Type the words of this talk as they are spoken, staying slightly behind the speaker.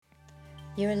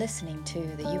You are listening to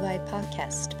the UI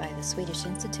podcast by the Swedish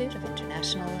Institute of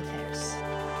International Affairs.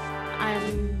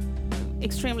 I'm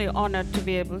extremely honored to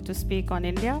be able to speak on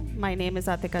India. My name is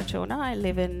Aticka Chona. I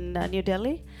live in New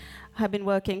Delhi. I have been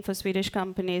working for Swedish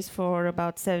companies for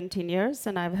about 17 years,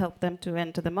 and I've helped them to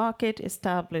enter the market,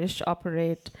 establish,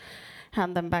 operate,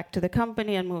 hand them back to the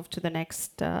company, and move to the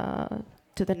next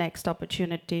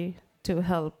opportunity to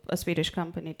help a Swedish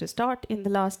company to start. In the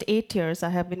last 8 years, I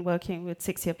have been working with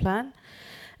 6-year plan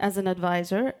as an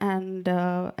advisor and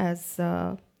as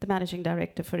the managing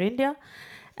director for India.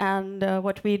 And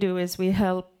what we do is we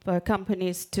help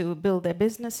companies to build their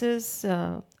businesses,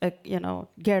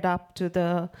 geared up to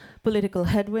the political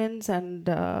headwinds and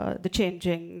the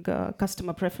changing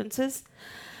customer preferences.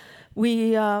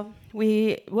 We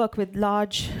work with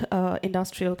large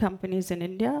industrial companies in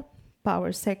India,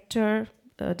 power sector,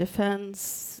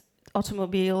 defense,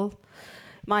 automobile,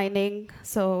 mining,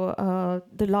 so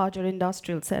the larger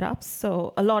industrial setups.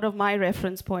 So a lot of my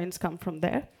reference points come from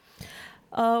there.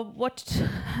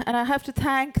 And I have to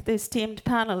thank the esteemed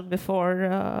panel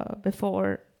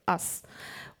before us,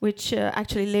 which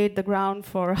actually laid the ground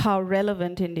for how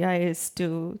relevant India is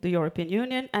to the European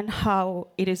Union and how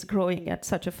it is growing at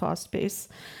such a fast pace.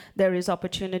 There is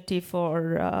opportunity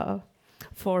for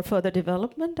further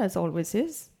development, as always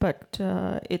is, but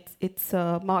it's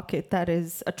a market that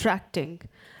is attracting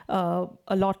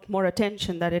a lot more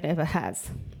attention than it ever has.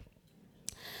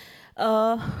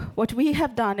 What we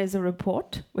have done is a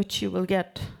report, which you will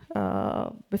get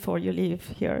before you leave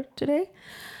here today.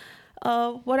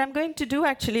 What I'm going to do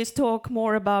actually is talk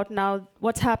more about now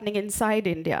what's happening inside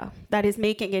India that is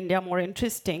making India more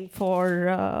interesting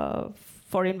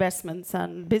for investments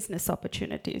and business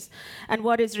opportunities, and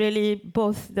what is really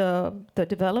both the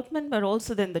development but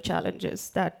also then the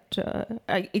challenges that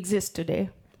exist today.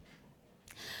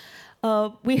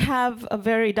 We have a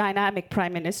very dynamic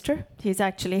Prime Minister. He's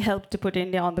actually helped to put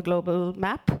India on the global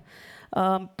map.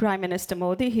 Prime Minister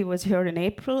Modi, he was here in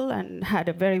April and had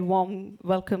a very warm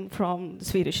welcome from the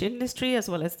Swedish industry as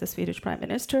well as the Swedish Prime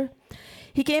Minister.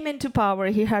 He came into power.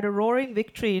 He had a roaring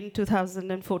victory in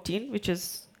 2014, which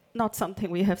is not something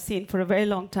we have seen for a very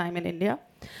long time in India.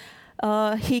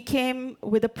 He came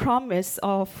with a promise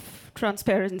of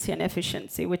transparency and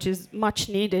efficiency, which is much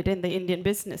needed in the Indian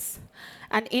business.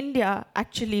 And India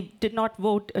actually did not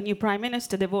vote a new prime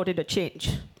minister, they voted a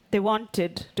change. They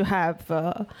wanted to have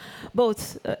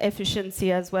both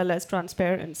efficiency as well as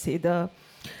transparency. The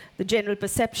general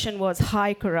perception was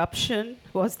high corruption,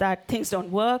 was that things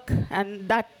don't work, and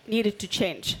that needed to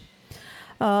change.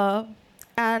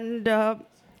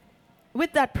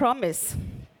 With that promise,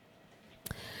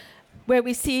 where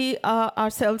we see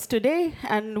ourselves today,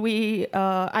 and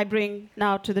I bring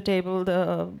now to the table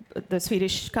the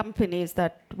Swedish companies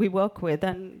that we work with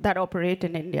and that operate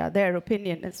in India, their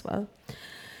opinion as well.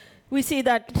 We see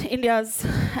that India's,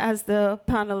 as the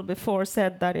panel before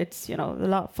said, that it's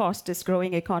the fastest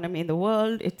growing economy in the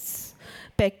world. It's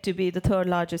pegged to be the third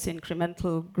largest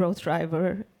incremental growth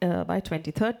driver by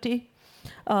 2030.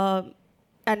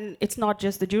 And it's not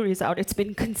just the jury's out, it's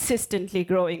been consistently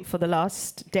growing for the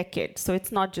last decade. So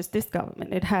it's not just this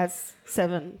government, it has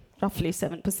roughly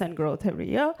 7% growth every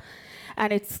year.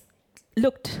 And it's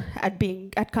looked at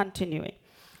continuing.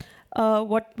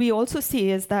 What we also see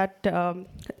is that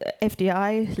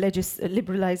FDI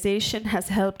liberalization has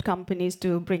helped companies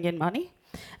to bring in money.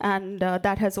 And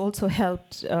that has also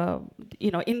helped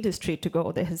industry to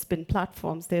go. There has been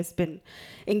platforms, there's been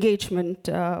engagement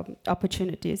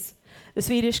opportunities. The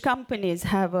Swedish companies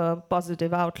have a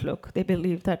positive outlook. They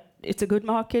believe that it's a good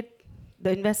market,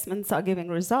 the investments are giving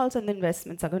results, and the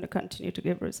investments are going to continue to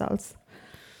give results.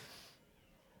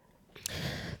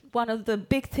 One of the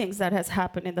big things that has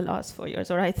happened in the last 4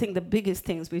 years, or I think the biggest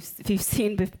things we've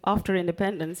seen after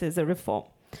independence, is a reform.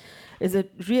 Is a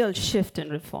real shift in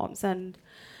reforms, and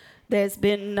there's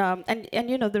been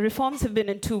the reforms have been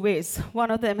in two ways.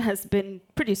 One of them has been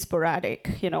pretty sporadic,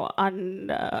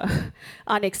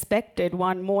 unexpected.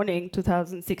 One morning,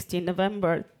 2016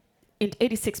 November,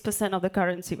 86% of the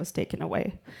currency was taken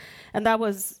away, and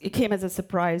it came as a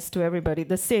surprise to everybody.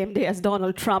 The same day as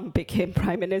Donald Trump became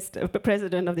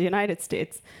president of the United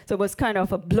States, so it was kind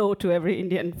of a blow to every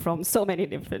Indian from so many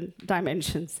different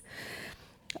dimensions.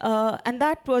 And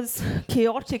that was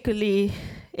chaotically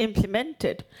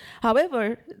implemented.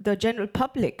 However, the general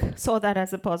public saw that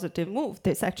as a positive move.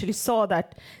 They actually saw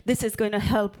that this is going to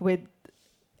help with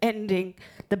ending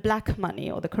the black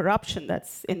money or the corruption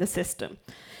that's in the system.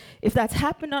 If that's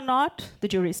happened or not, the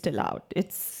jury's still out.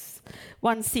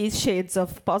 One sees shades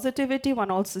of positivity,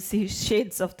 one also sees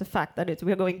shades of the fact that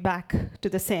we're going back to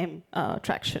the same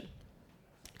traction.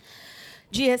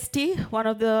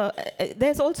 GST,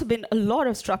 there's also been a lot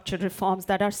of structured reforms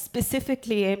that are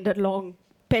specifically aimed at long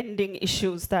pending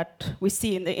issues that we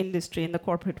see in the industry, in the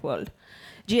corporate world.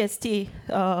 GST,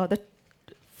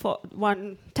 for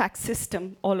one tax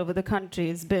system all over the country,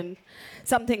 has been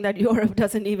something that Europe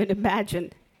doesn't even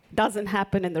imagine doesn't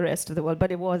happen in the rest of the world,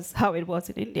 but it was how it was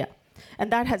in India.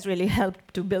 And that has really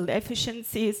helped to build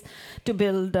efficiencies, to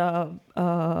build,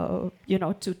 to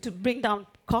bring down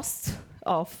costs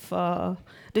of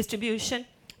distribution.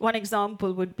 One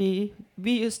example would be,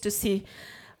 we used to see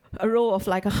a row of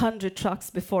like 100 trucks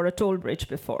before a toll bridge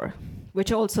before,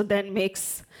 which also then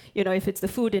makes, if it's the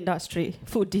food industry,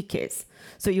 food decays.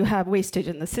 So you have wastage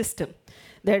in the system.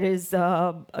 There's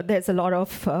a lot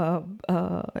of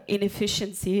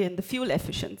inefficiency in the fuel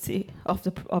efficiency of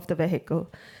the vehicle.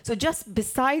 So just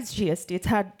besides GST, it's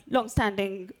had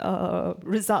long-standing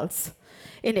results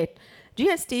in it.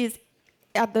 GST is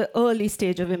at the early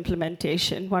stage of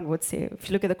implementation, one would say. If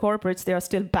you look at the corporates, they are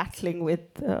still battling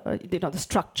with the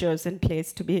structures in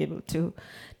place to be able to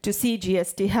see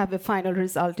GST have a final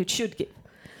result it should give.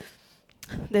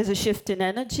 There's a shift in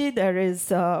energy.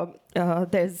 There's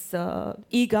e-governance,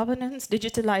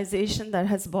 digitalization that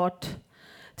has brought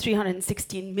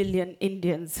 316 million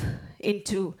Indians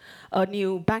into a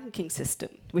new banking system,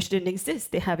 which didn't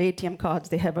exist. They have ATM cards,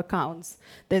 they have accounts.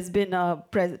 There's been a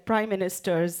Prime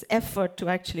Minister's effort to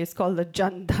actually, it's called the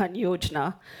Jan Dhan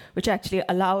Yojana, which actually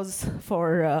allows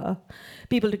for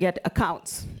people to get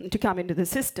accounts to come into the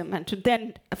system and to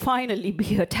then finally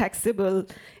be a taxable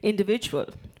individual,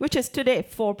 which is today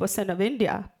 4% of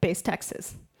India pays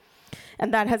taxes.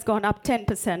 And that has gone up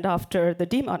 10% after the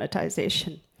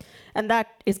demonetization. And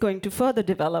that is going to further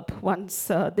develop once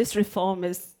this reform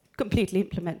is completely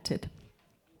implemented.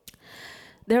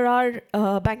 There are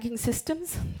banking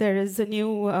systems. There is a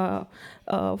new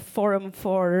forum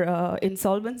for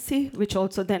insolvency, which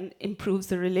also then improves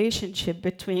the relationship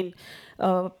between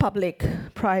public,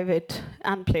 private,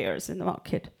 and players in the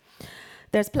market.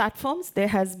 There's platforms. There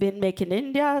has been Make in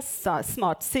India,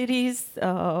 Smart Cities,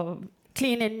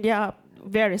 Clean India,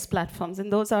 various platforms.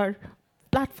 And those are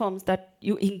platforms that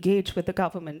you engage with the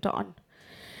government on.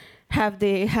 Have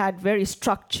they had very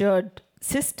structured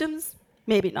systems?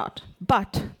 Maybe not,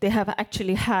 but they have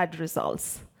actually had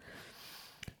results.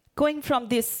 Going from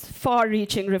these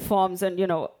far-reaching reforms and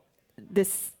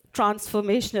this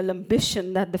transformational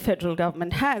ambition that the federal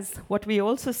government has, what we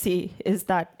also see is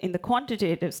that in the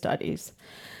quantitative studies,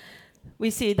 we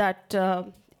see that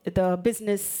the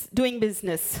Doing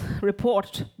Business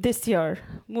report this year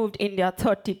moved India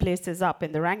 30 places up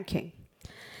in the ranking.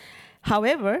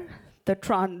 However, the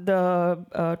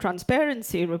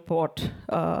transparency report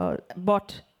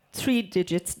brought 3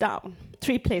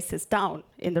 places down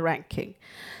in the ranking.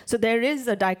 So there is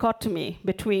a dichotomy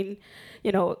between,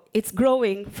 it's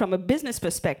growing from a business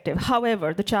perspective.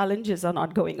 However, the challenges are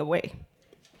not going away.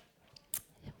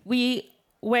 We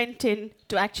went in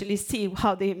to actually see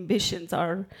how the ambitions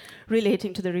are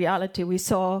relating to the reality. We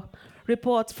saw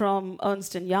reports from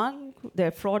Ernst & Young,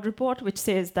 their fraud report, which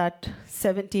says that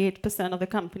 78% of the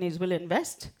companies will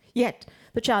invest, yet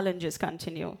the challenges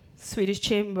continue. Swedish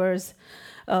Chambers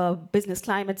Business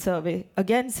Climate Survey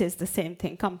again says the same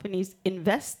thing. Companies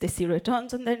invest, they see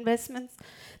returns on their investments.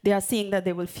 They are seeing that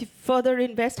they will further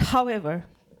invest. However,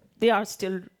 they are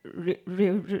still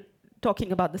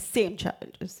talking about the same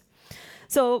challenges.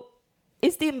 So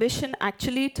is the ambition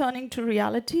actually turning to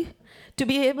reality? To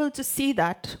be able to see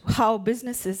that, how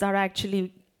businesses are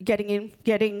actually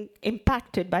getting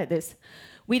impacted by this.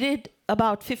 We did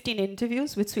about 15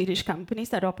 interviews with Swedish companies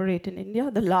that operate in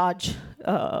India,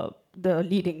 the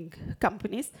leading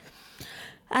companies.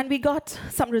 And we got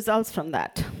some results from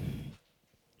that.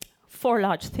 4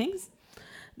 large things.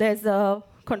 There's a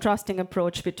contrasting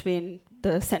approach between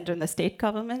the center and the state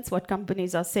governments. What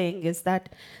companies are saying is that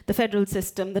the federal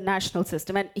system, the national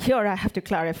system, and here I have to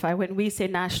clarify, when we say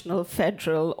national,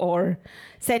 federal, or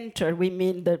center, we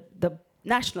mean the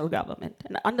national government.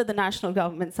 And under the national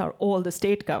governments are all the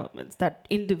state governments that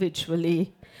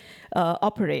individually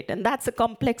operate. And that's a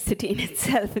complexity in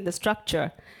itself in the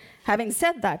structure. Having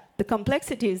said that, the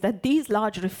complexity is that these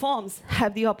large reforms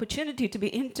have the opportunity to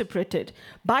be interpreted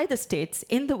by the states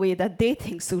in the way that they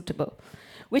think suitable,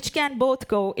 which can both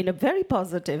go in a very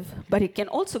positive, but it can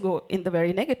also go in the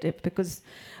very negative, because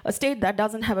a state that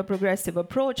doesn't have a progressive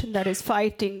approach and that is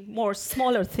fighting more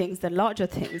smaller things than larger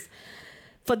things,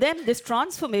 for them, this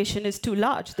transformation is too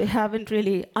large. They haven't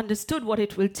really understood what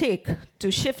it will take to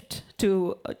shift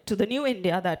to the new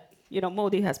India that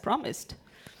Modi has promised.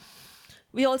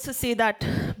 We also see that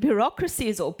bureaucracy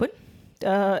is open.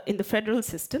 in the federal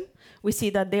system. We see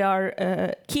that they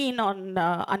are keen on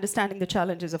understanding the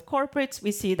challenges of corporates.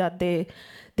 We see that they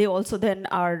also then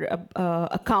are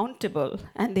accountable,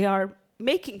 and they are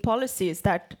making policies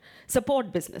that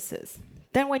support businesses.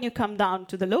 Then when you come down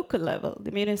to the local level,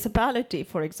 the municipality,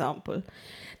 for example,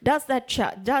 does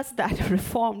that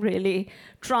reform really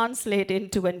translate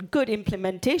into a good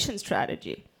implementation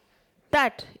strategy?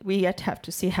 That we yet have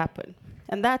to see happen.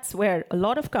 And that's where a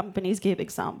lot of companies give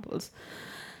examples.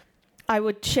 I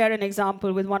would share an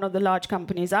example with one of the large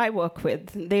companies I work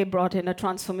with. They brought in a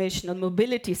transformational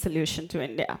mobility solution to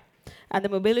India. And the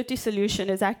mobility solution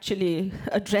is actually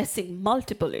addressing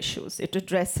multiple issues. It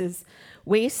addresses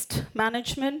waste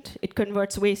management. It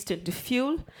converts waste into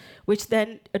fuel, which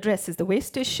then addresses the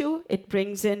waste issue. It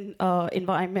brings in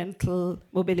environmental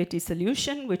mobility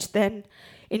solution, which then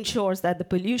ensures that the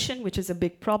pollution, which is a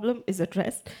big problem, is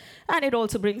addressed. And it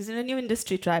also brings in a new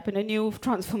industry type and a new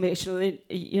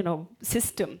transformational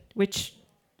system, which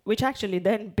actually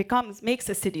then makes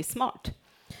a city smart.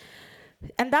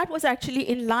 And that was actually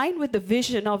in line with the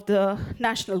vision of the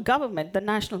national government, the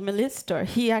national minister.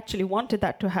 He actually wanted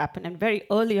that to happen. And very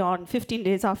early on, 15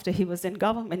 days after he was in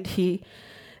government, he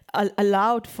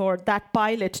allowed for that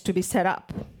pilot to be set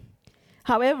up.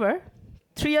 However,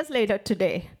 3 years later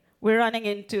today, we're running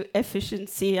into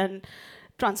efficiency and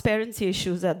transparency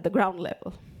issues at the ground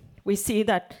level. We see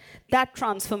that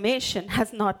transformation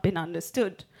has not been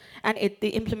understood. And the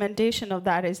implementation of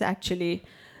that is actually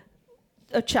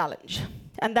a challenge.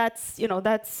 And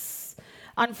that's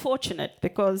unfortunate,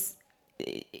 because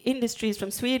industries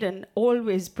from Sweden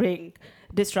always bring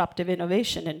disruptive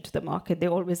innovation into the market. They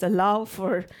always allow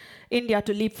for India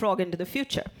to leapfrog into the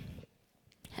future.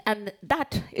 And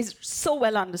that is so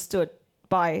well understood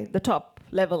by the top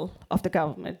level of the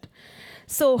government.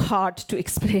 So hard to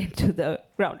explain to the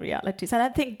ground realities. And I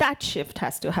think that shift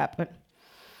has to happen.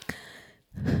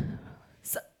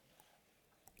 So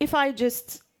if I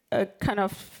just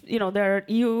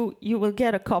you will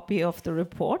get a copy of the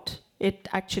report. It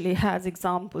actually has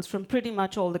examples from pretty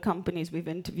much all the companies we've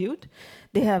interviewed.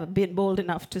 They have been bold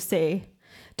enough to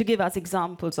give us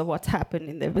examples of what's happened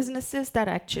in their businesses. That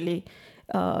actually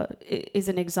is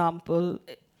an example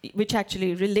which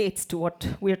actually relates to what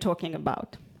we're talking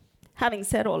about. Having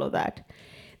said all of that,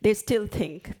 they still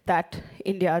think that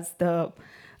India's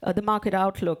the market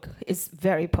outlook is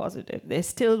very positive. They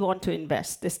still want to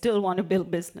invest. They still want to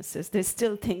build businesses. They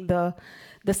still think the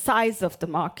size of the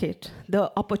market,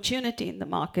 the opportunity in the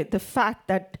market, the fact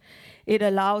that it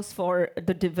allows for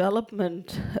the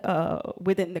development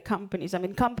within the companies. I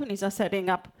mean, companies are setting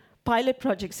up pilot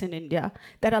projects in India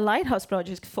that are lighthouse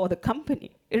projects for the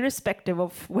company, irrespective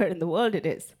of where in the world it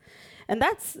is. And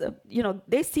that's,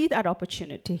 they see that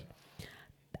opportunity.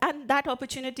 And that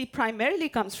opportunity primarily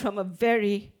comes from a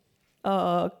very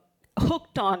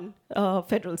hooked-on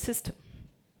federal system.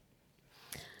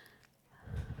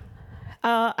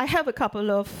 I have a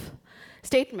couple of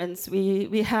statements.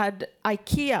 We had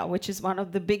IKEA, which is one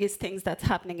of the biggest things that's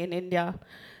happening in India,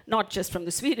 not just from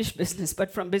the Swedish business,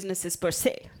 but from businesses per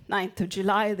se. 9th of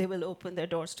July, they will open their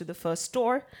doors to the first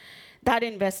store. That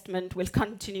investment will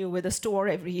continue with a store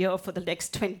every year for the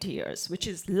next 20 years, which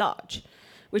is large.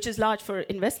 Which is large for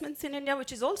investments in India,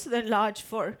 which is also then large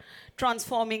for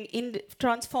transforming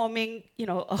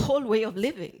a whole way of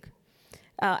living.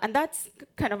 And that's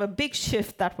kind of a big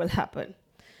shift that will happen.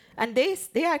 And they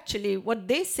actually, what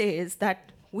they say is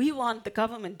that we want the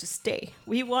government to stay.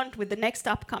 We want, with the next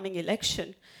upcoming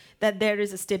election, that there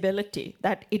is a stability,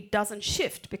 that it doesn't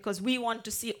shift, because we want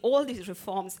to see all these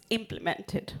reforms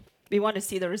implemented. We want to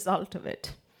see the result of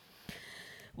it.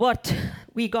 What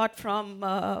we got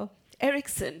from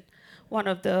Ericsson, one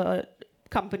of the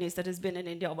companies that has been in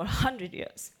India over 100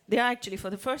 years, they are actually for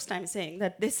the first time saying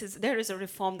that there is a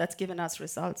reform that's given us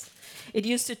results. It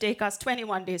used to take us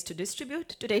 21 days to distribute.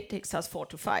 Today it takes us 4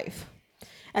 to 5.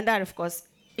 And that, of course,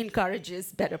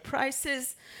 encourages better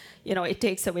prices. It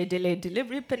takes away delayed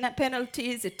delivery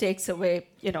penalties. It takes away,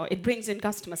 it brings in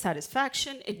customer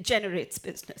satisfaction. It generates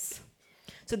business.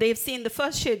 So they've seen the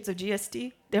first shades of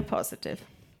GST. They're positive.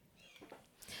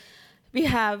 We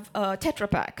have Tetra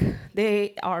Pak.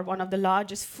 They are one of the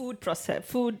largest food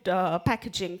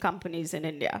packaging companies in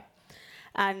India.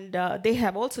 And they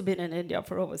have also been in India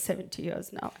for over 70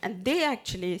 years now. And they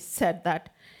actually said that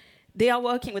they are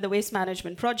working with a waste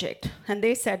management project. And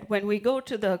they said, when we go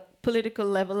to the political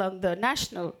level on the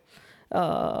national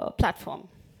platform,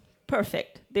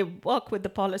 perfect. They work with the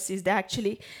policies. They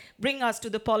actually bring us to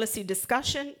the policy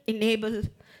discussion, enable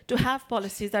to have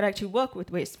policies that actually work with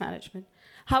waste management.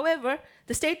 However,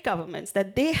 the state governments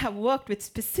that they have worked with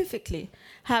specifically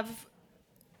have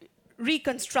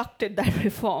reconstructed that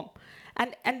reform.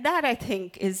 And that, I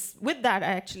think, is, with that, I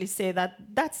actually say that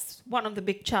that's one of the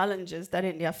big challenges that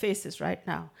India faces right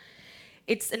now.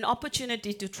 It's an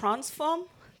opportunity to transform.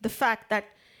 The fact that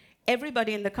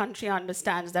everybody in the country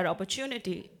understands that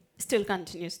opportunity still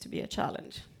continues to be a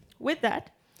challenge. With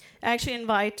that, I actually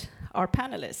invite our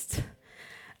panelists.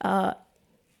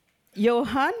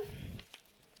 Johan,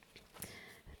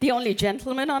 the only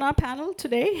gentleman on our panel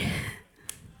today.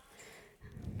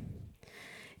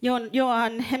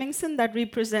 Johan Henningsson, that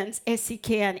represents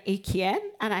SEK and AKN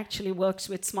and actually works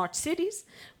with smart cities,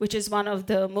 which is one of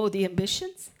the Modi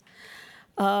ambitions.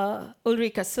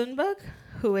 Ulrika Sundberg,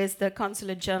 who is the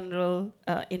Consulate General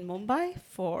in Mumbai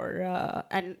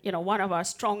and one of our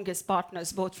strongest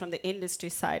partners, both from the industry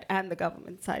side and the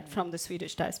government side, from the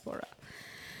Swedish diaspora.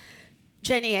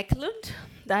 Jenny Eklund,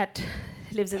 that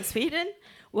lives in Sweden,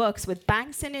 works with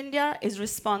banks in India, is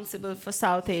responsible for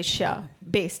South Asia,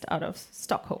 based out of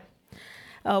Stockholm.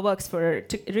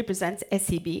 Represents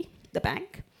SEB, the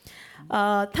bank.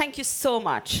 Thank you so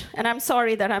much. And I'm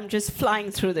sorry that I'm just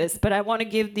flying through this, but I want to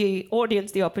give the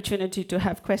audience the opportunity to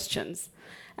have questions.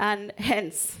 And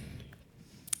hence,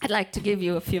 I'd like to give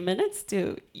you a few minutes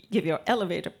to give your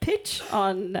elevator pitch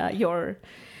on your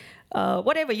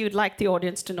whatever you'd like the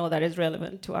audience to know that is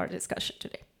relevant to our discussion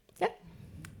today. Yeah?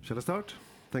 Shall I start?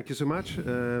 Thank you so much.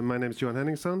 My name is Johan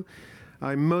Henningsson.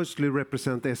 I mostly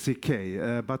represent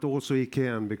SEK, but also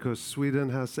EKN, because Sweden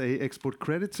has a export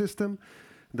credit system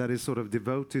that is sort of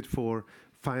devoted for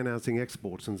financing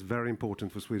exports, and it's very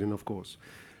important for Sweden, of course.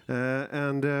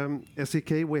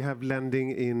 SEK, we have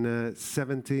lending in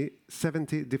 70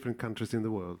 different countries in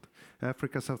the world.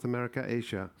 Africa, South America,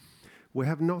 Asia. We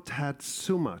have not had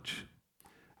so much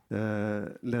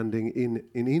lending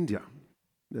in India.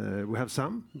 We have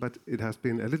some, but it has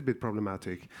been a little bit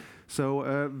problematic.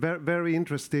 So very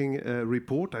interesting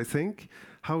report, I think.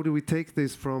 How do we take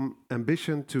this from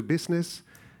ambition to business?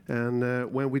 And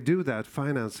when we do that,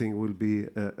 financing will be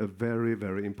a very,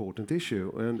 very important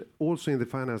issue. And also in the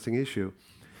financing issue,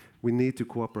 we need to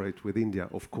cooperate with India,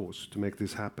 of course, to make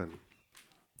this happen.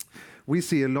 We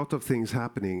see a lot of things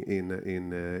happening in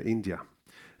India.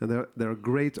 And there are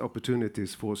great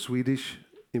opportunities for Swedish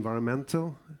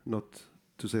environmental, not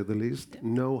to say the least,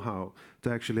 know-how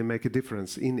to actually make a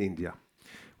difference in India.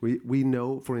 We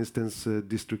know, for instance,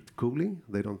 district cooling.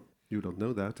 You don't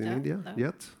know that in India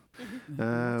yet.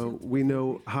 We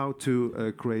know how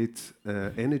to create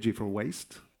energy from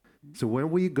waste. So when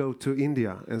we go to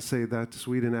India and say that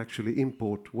Sweden actually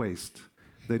import waste,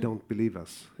 they don't believe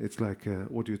us. It's like,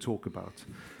 what do you talk about?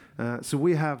 So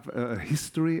we have a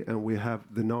history and we have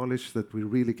the knowledge that we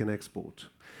really can export.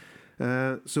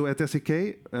 So at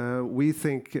SEK, we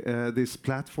think this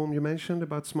platform you mentioned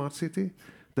about Smart City,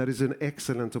 that is an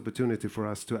excellent opportunity for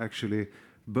us to actually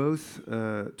both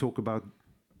talk about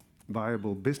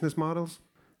viable business models,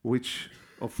 which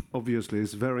obviously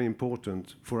is very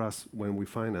important for us when we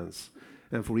finance,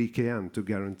 and for EKN to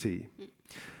guarantee.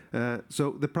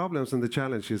 So the problems and the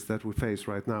challenges that we face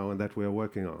right now and that we are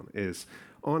working on is,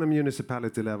 on a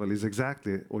municipality level, is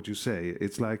exactly what you say.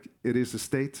 It's like it is a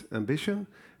state ambition,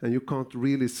 and you can't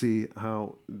really see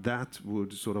how that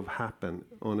would sort of happen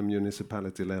on a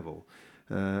municipality level.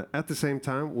 At the same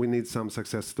time, we need some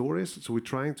success stories. So we're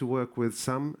trying to work with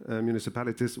some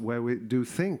municipalities where we do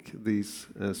think these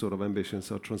sort of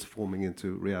ambitions are transforming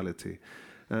into reality,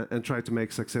 and try to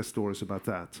make success stories about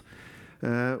that.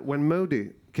 When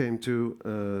Modi came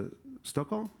to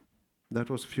Stockholm, that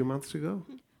was a few months ago.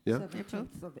 Yeah.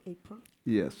 17th of April.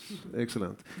 Yes,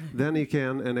 excellent. Then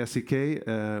EKN and SEK,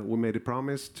 we made a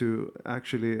promise to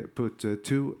actually put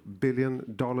 $2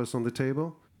 billion on the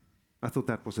table. I thought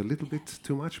that was a little bit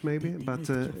too much, maybe, but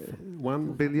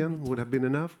 1 billion would have been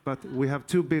enough. But we have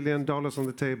 $2 billion on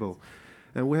the table,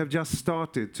 and we have just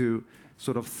started to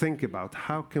sort of think about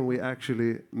how can we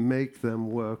actually make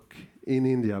them work in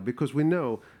India, because we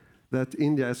know that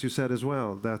India, as you said as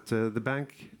well, that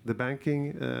the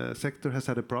banking sector has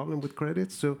had a problem with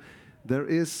credit. So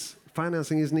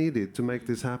financing is needed to make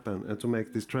this happen and to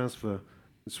make this transfer,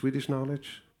 Swedish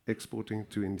knowledge, exporting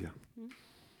to India.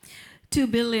 2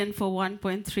 billion for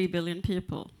 1.3 billion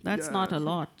people. That's not a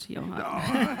lot, Johan.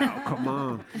 No, come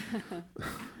on.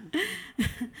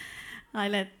 I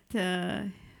let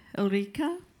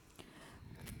Ulrika.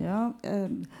 Yeah,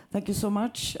 thank you so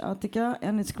much, Aticka,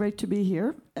 and it's great to be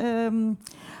here.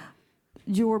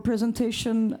 Your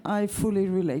presentation I fully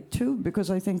relate to, because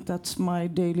I think that's my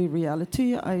daily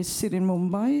reality. I sit in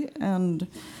Mumbai, and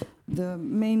the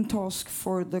main task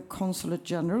for the Consulate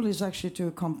General is actually to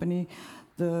accompany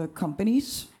the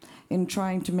companies in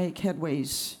trying to make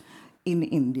headways in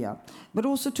India, but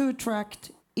also to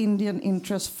attract Indian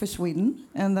interest for Sweden,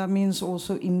 and that means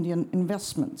also Indian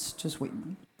investments to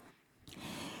Sweden.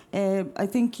 I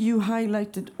think you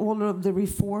highlighted all of the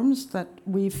reforms that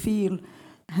we feel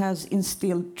has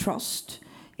instilled trust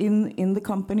in the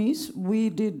companies. We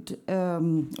did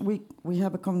we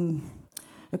have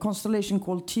a constellation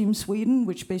called Team Sweden,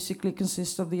 which basically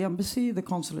consists of the embassy, the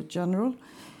Consulate General,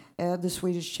 the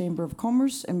Swedish Chamber of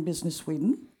Commerce, and Business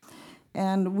Sweden.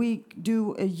 And we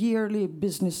do a yearly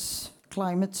business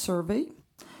climate survey.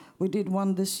 We did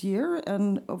one this year,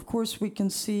 and of course we can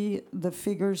see the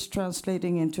figures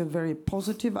translating into a very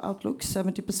positive outlook.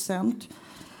 70%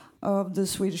 of the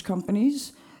Swedish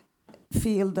companies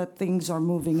feel that things are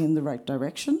moving in the right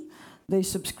direction. They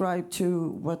subscribe to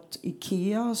what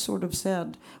IKEA sort of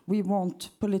said: we want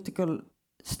political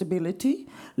stability.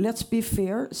 Let's be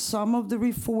fair, some of the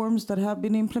reforms that have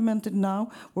been implemented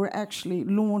now were actually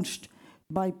launched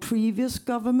by previous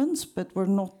governments, but were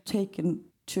not taken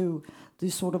to the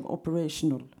sort of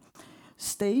operational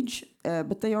stage,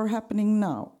 but they are happening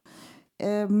now.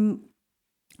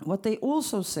 What they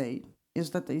also say is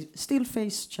that they still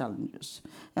face challenges.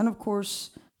 And of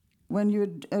course, when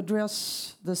you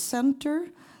address the center,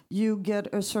 you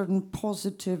get a certain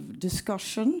positive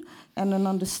discussion and an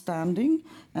understanding.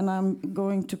 And I'm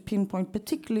going to pinpoint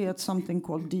particularly at something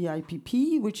called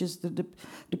DIPP, which is the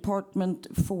Department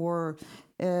for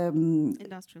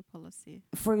Industrial Policy.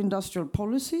 For industrial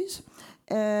policies.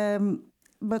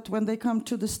 But when they come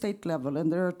to the state level,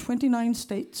 and there are 29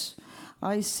 states,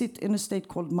 I sit in a state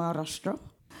called Maharashtra,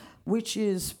 which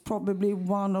is probably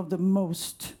one of the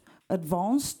most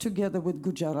advanced, together with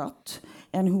Gujarat,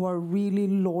 and who are really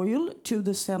loyal to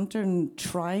the center and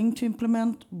trying to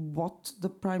implement what the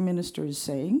Prime Minister is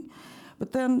saying.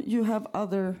 But then you have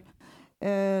other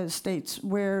states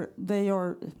where they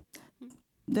are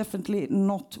definitely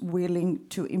not willing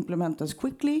to implement as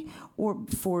quickly, or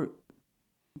for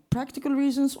practical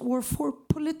reasons or for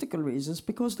political reasons,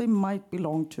 because they might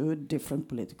belong to a different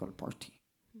political party.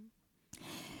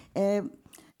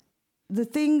 The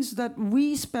things that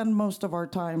we spend most of our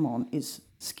time on is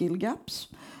skill gaps.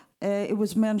 It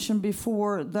was mentioned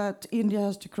before that India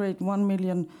has to create 1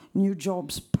 million new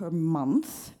jobs per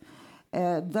month.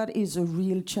 That is a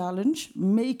real challenge.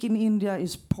 Make in India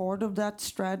is part of that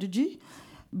strategy.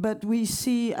 But we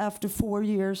see after 4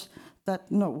 years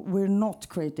that, no, we're not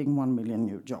creating 1 million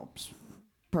new jobs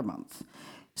per month.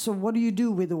 So what do you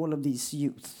do with all of these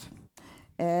youth?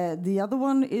 The other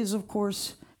one is, of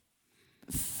course,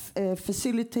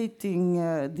 facilitating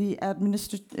the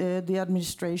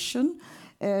administration.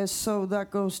 So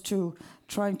that goes to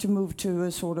trying to move to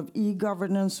a sort of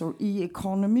e-governance or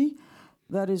e-economy.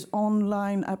 That is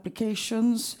online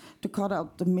applications to cut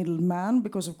out the middleman,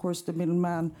 because of course the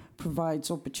middleman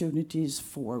provides opportunities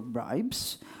for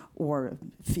bribes or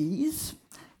fees.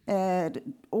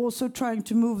 Also trying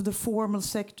to move the formal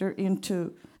sector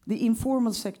into the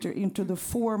informal sector into the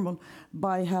formal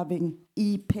by having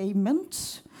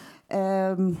e-payments.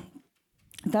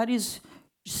 That is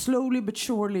slowly but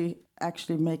surely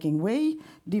actually making way.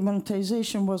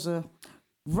 Demonetization was a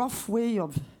rough way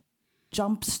of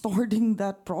jump-starting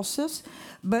that process,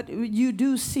 but you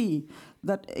do see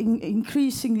that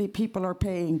increasingly people are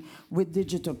paying with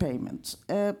digital payments.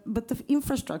 But the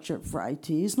infrastructure for IT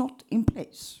is not in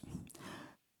place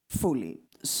fully.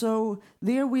 So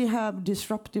there we have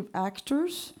disruptive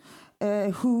actors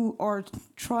who are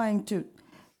trying to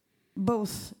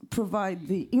both provide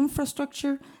the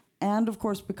infrastructure and, of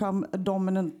course, become a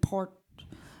dominant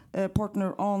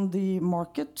partner on the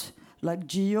market. Like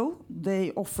Geo,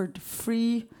 they offered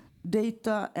free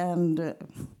data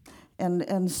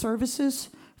and services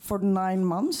for 9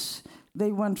 months.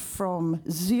 They went from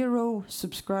 0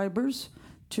 subscribers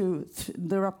to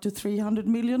they're up to 300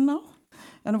 million now.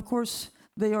 And of course,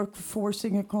 they are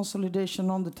forcing a consolidation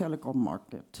on the telecom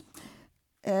market.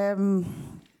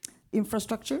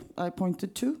 Infrastructure, I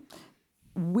pointed to.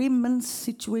 Women's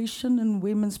situation and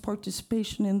women's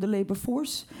participation in the labor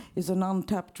force is an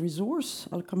untapped resource.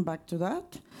 I'll come back to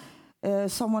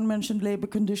that. Someone mentioned labor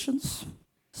conditions,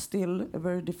 still a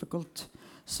very difficult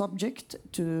subject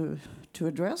to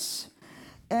address.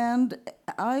 And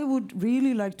I would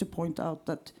really like to point out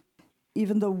that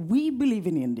even though we believe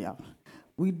in India,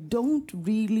 we don't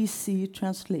really see it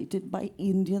translated by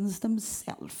Indians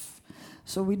themselves.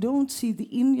 So we don't see the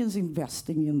Indians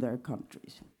investing in their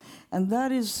countries. And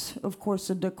that is, of course,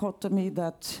 a dichotomy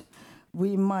that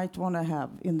we might want to have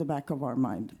in the back of our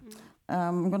mind.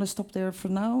 I'm going to stop there for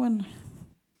now. And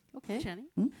okay, Jenny.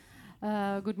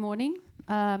 Good morning.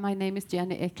 My name is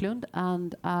Jenny Eklund,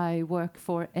 and I work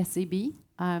for SEB.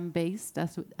 I'm based,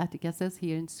 as Aticka says,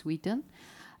 here in Sweden.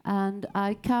 And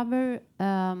I cover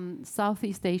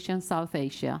Southeast Asia and South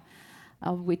Asia,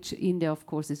 of which India, of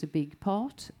course, is a big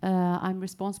part. I'm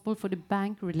responsible for the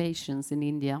bank relations in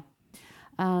India.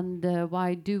 And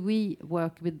why do we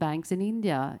work with banks in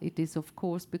India? It is, of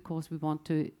course, because we want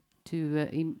to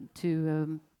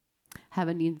have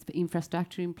an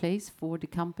infrastructure in place for the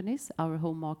companies, our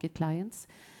home market clients.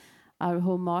 Our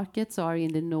home markets are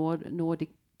in the Nordic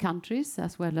countries,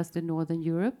 as well as the Northern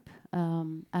Europe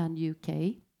and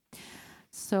UK.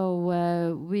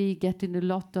 So we get in a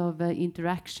lot of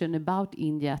interaction about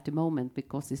India at the moment,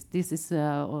 because this is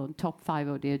on top 5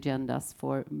 of the agendas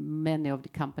for many of the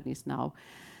companies now,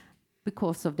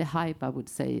 because of the hype, I would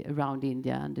say, around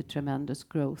India and the tremendous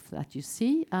growth that you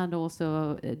see, and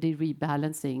also the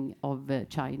rebalancing of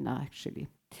China, actually.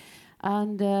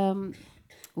 And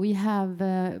we have,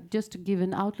 just to give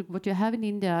an outlook, what you have in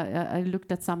India, I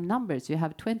looked at some numbers. You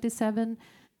have 27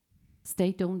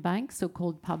 state-owned banks,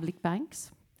 so-called public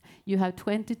banks. You have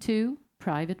 22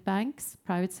 private banks,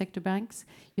 private sector banks.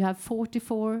 You have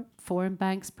 44 foreign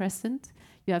banks present.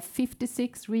 You have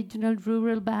 56 regional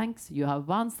rural banks. You have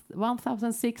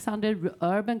 1,600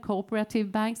 urban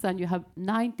cooperative banks, and you have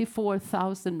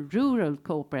 94,000 rural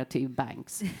cooperative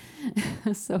banks.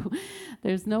 So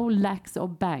there's no lack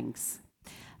of banks.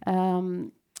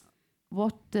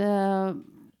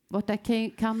 What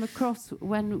I come across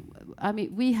when, I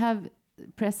mean, we have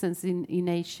presence in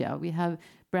Asia. We have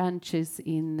branches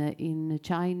in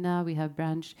China. We have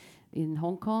branch in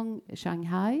Hong Kong,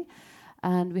 Shanghai,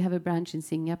 and we have a branch in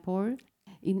Singapore.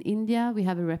 In India, we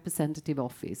have a representative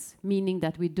office, meaning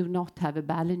that we do not have a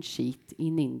balance sheet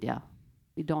in India.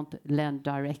 We don't lend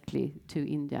directly to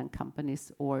Indian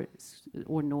companies or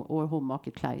home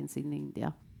market clients in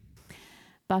India.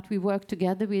 But we work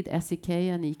together with SEK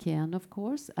and EKN, of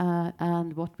course,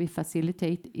 and what we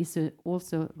facilitate is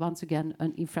also, once again,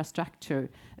 an infrastructure,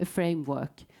 a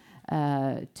framework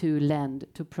to lend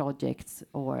to projects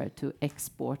or to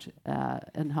export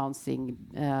enhancing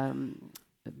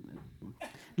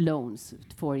loans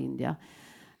for India.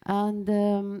 And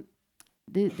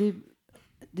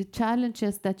the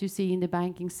challenges that you see in the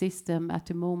banking system at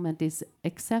the moment is,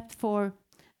 except for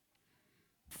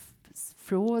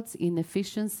frauds,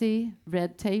 inefficiency,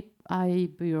 red tape, i.e.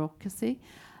 bureaucracy.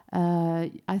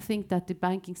 I think that the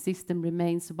banking system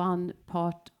remains one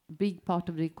big part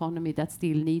of the economy that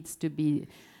still needs to be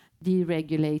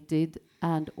deregulated,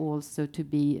 and also to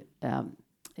be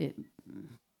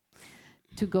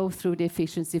to go through the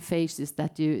efficiency phases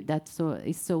that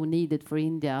is so needed for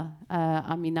India.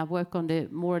 I mean, I work on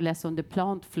more or less on the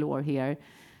plant floor here.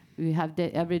 We have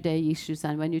the everyday issues,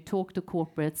 and when you talk to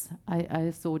corporates,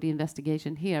 I saw the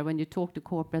investigation here. When you talk to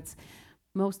corporates,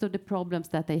 most of the problems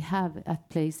that they have at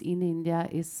place in India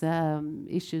is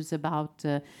issues about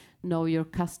know your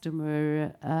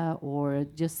customer, or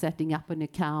just setting up an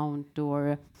account,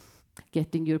 or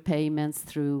getting your payments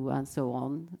through, and so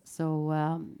on. So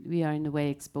we are in a way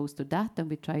exposed to that, and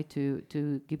we try to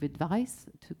give advice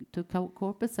to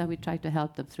corporates, and we try to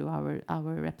help them through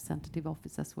our representative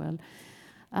office as well.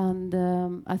 And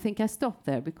I think I stop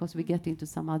there, because we get into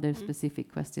some other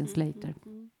specific questions later.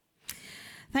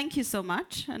 Thank you so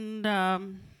much. And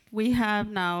we have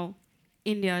now,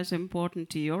 India is important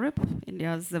to Europe.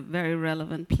 India is a very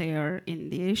relevant player in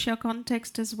the Asia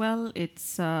context as well.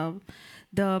 It's the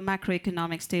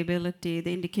macroeconomic stability,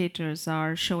 the indicators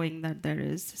are showing that there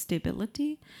is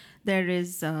stability. There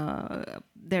is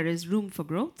room for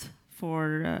growth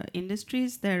for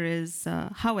industries. There is,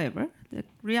 however, the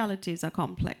realities are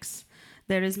complex.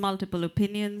 There is multiple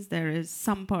opinions. There is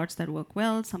some parts that work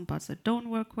well, some parts that don't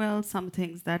work well, some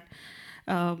things that,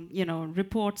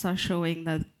 reports are showing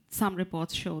that, some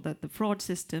reports show that the fraud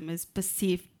system is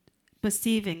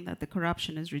perceiving that the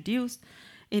corruption is reduced.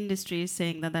 Industry is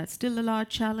saying that that's still a large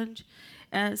challenge.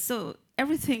 So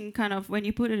everything kind of, when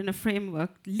you put it in a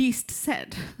framework, least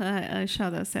said,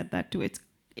 Shada said that too,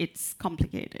 it's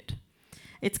complicated.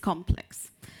 It's complex.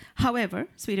 However,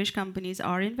 Swedish companies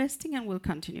are investing and will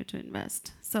continue to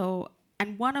invest. So,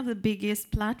 and one of the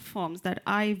biggest platforms that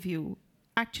I view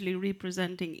actually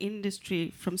representing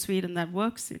industry from Sweden that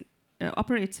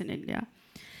operates in India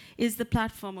is the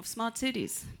platform of smart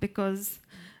cities, because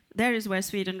there is where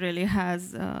Sweden really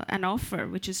has an offer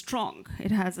which is strong.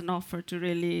 It has an offer to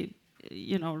really,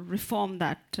 reform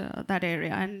that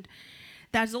area. And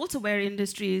that's also where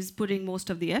industry is putting most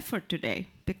of the effort today,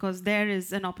 because there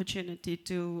is an opportunity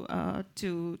to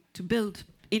build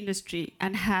industry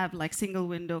and have like single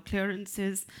window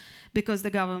clearances, because the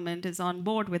government is on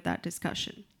board with that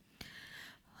discussion.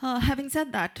 Having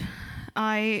said that,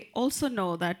 I also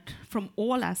know that from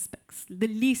all aspects, the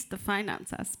least the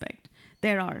finance aspect,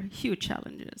 there are huge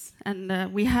challenges.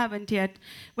 And we haven't yet,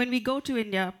 when we go to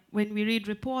India, when we read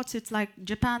reports, it's like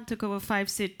Japan took over 5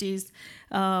 cities,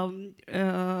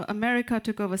 America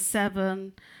took over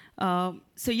 7. So,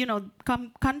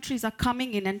 countries are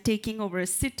coming in and taking over a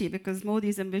city because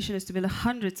Modi's ambition is to build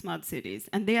 100 smart cities.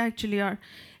 And they actually are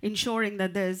ensuring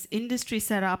that there's industry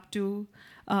set up to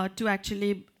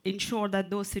actually ensure that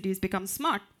those cities become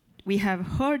smart. We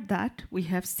have heard that. We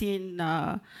have seen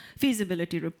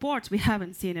feasibility reports. We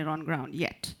haven't seen it on ground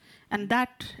yet. And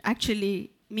that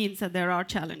actually means that there are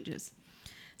challenges.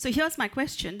 So here's my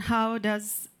question. How do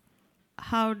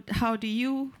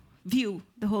you view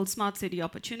the whole smart city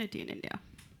opportunity in India?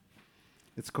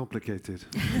 It's complicated.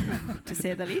 To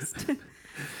say the least.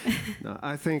 No,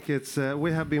 I think it's,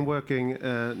 we have been working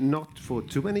not for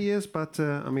too many years, but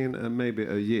maybe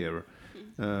a year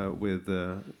with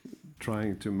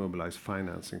trying to mobilize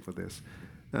financing for this.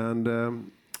 And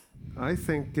I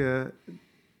think 2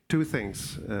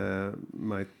 things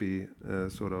might be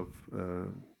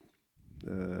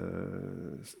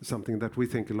something that we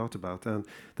think a lot about. And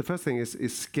the first thing is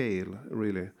scale,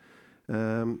 really.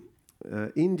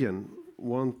 Indian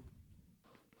want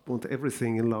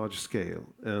everything in large scale.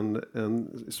 And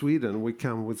Sweden, we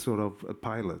come with sort of a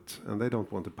pilot, and they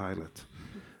don't want a pilot.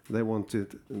 They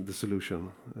wanted the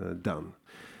solution done.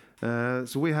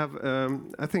 So we have,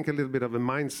 I think, a little bit of a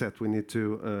mindset we need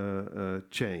to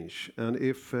change. And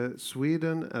if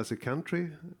Sweden as a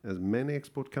country has many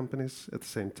export companies at the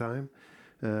same time,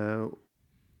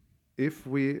 if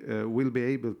we will be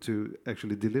able to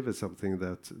actually deliver something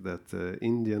that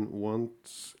Indian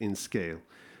wants in scale,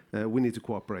 we need to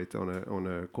cooperate on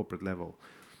a corporate level.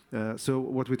 So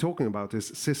what we're talking about is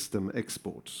system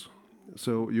exports.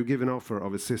 So you give an offer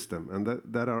of a system, and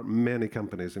that are many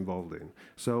companies involved in.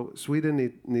 So Sweden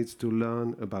needs to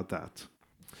learn about that.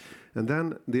 And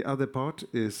then the other part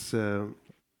is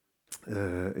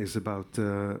about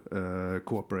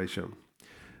cooperation.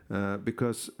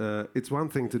 Because it's one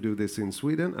thing to do this in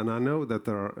Sweden, and I know that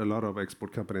there are a lot of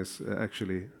export companies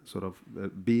actually sort of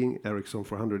being Ericsson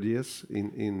for 100 years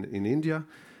in India.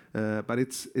 But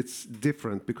it's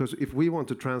different, because if we want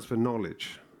to transfer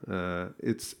knowledge,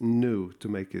 it's new to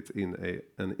make it in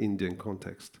an Indian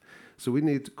context. So we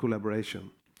need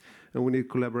collaboration. And we need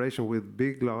collaboration with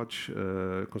big, large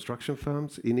construction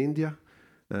firms in India.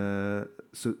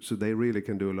 So they really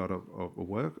can do a lot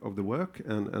of the work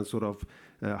and sort of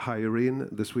hire in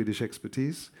the Swedish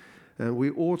expertise. And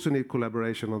we also need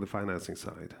collaboration on the financing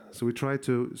side. So we try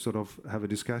to sort of have a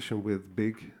discussion with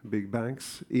big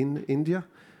banks in India,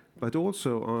 but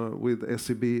also with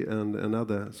SEB and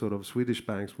other sort of Swedish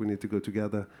banks. We need to go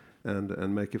together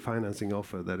and make a financing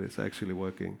offer that is actually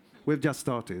working. We've just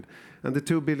started. And the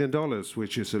 $2 billion,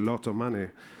 which is a lot of money,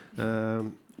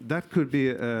 that could be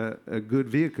a good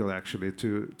vehicle actually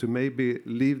to maybe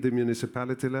leave the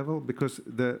municipality level, because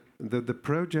the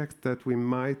project that we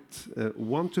might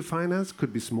want to finance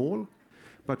could be small,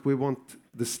 but we want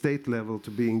the state level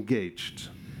to be engaged.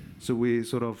 So we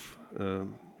sort of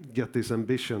get this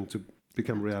ambition to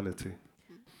become reality.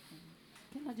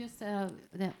 Can I just add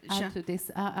to this?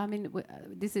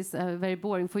 This is very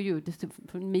boring for you,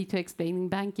 for me to explain in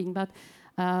banking, but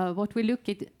what we look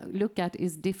at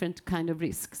is different kind of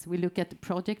risks. We look at the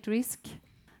project risk.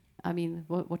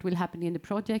 What will happen in the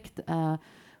project?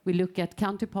 We look at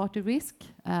counterparty risk,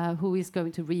 who is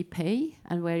going to repay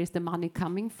and where is the money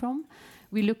coming from.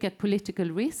 We look at political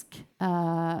risk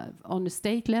on the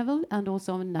state level and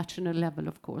also on national level,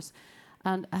 of course.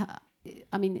 And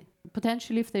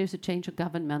potentially, if there is a change of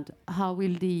government, how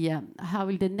will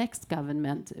the next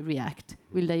government react?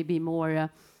 Will they be more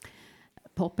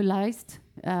popularized?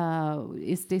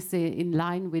 Is this in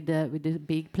line with the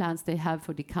big plans they have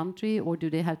for the country, or do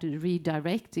they have to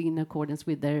redirect in accordance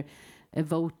with their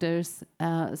voters?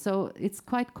 So it's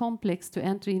quite complex to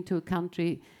enter into a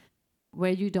country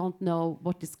where you don't know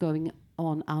what is going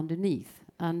on underneath.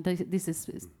 And this is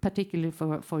particularly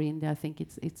for India. I think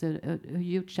it's a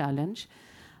huge challenge.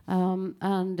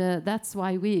 And that's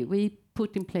why we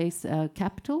put in place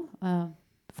capital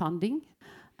funding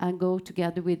and go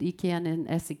together with EKN and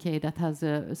SEK that has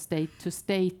a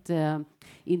state-to-state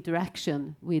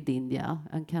interaction with India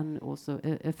and can also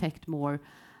affect more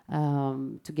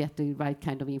to get the right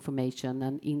kind of information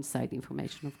and inside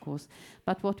information, of course.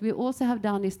 But what we also have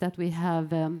done is that we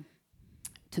have,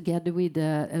 together with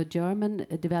a German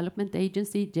development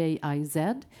agency,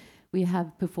 JIZ, we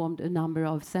have performed a number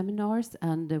of seminars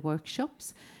and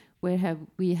workshops where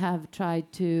we have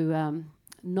tried to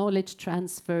knowledge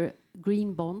transfer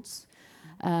green bonds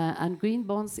And green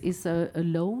bonds is a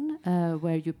loan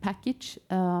where you package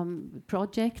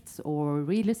projects or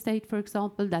real estate, for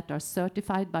example, that are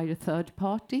certified by a third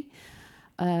party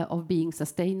of being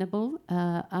sustainable.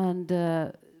 And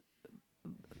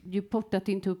you put that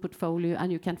into a portfolio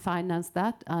and you can finance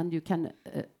that, and you can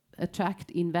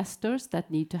attract investors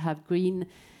that need to have green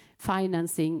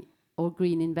financing or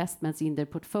green investments in their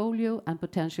portfolio, and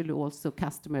potentially also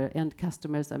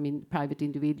customers, I mean private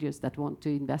individuals that want to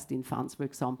invest in funds, for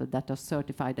example, that are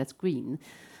certified as green.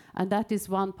 And that is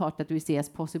one part that we see as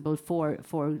possible for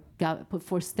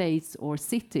states or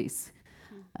cities.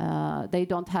 They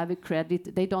don't have a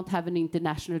credit, they don't have an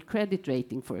international credit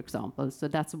rating, for example. So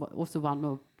that's also one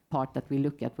more part that we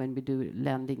look at when we do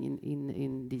lending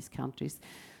in these countries.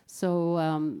 So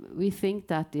we think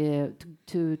that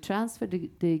to transfer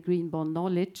the green bond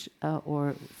knowledge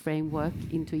or framework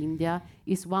into India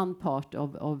is one part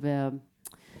of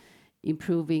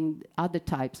improving other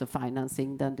types of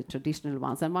financing than the traditional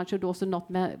ones. And one should also not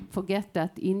forget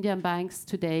that Indian banks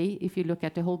today, if you look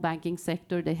at the whole banking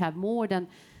sector, they have more than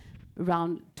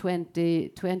around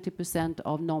 20%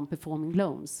 of non-performing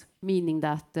loans, meaning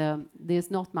that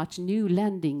there's not much new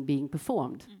lending being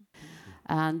performed.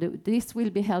 And this will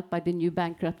be helped by the new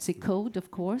bankruptcy code,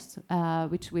 of course,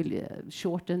 which will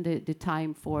shorten the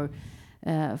time for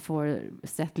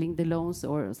settling the loans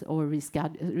or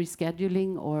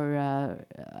rescheduling, or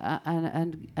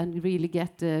and really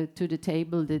get to the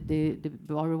table the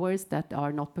borrowers that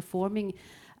are not performing,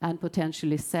 and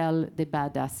potentially sell the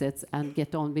bad assets and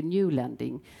get on with new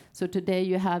lending. So today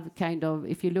you have kind of,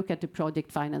 if you look at the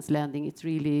project finance lending, it's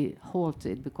really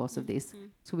halted because of this.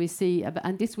 So we see,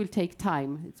 and this will take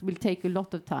time. It will take a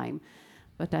lot of time.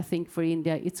 But I think for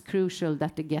India, it's crucial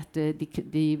that they get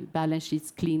the balance sheets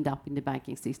cleaned up in the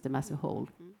banking system as a whole.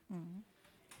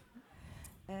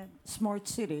 Smart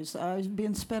cities. I've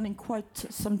been spending quite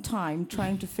some time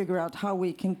trying to figure out how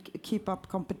we can keep up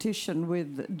competition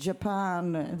with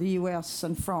Japan, the US,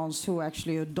 and France, who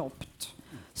actually adopt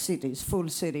cities, full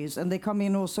cities. And they come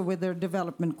in also with their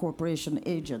development corporation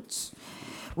agents,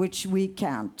 which we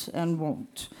can't and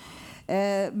won't.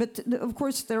 But of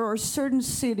course, there are certain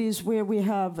cities where we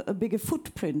have a bigger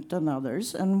footprint than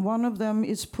others. And one of them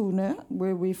is Pune,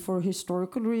 where we, for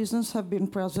historical reasons, have been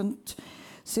present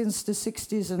since the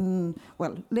 60s and,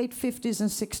 well, late 50s and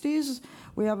 60s.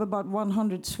 We have about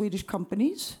 100 Swedish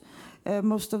companies.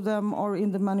 Most of them are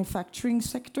in the manufacturing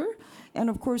sector.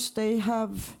 And of course, they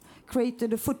have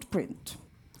created a footprint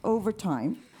over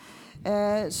time.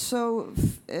 I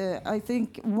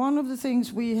think one of the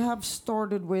things we have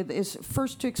started with is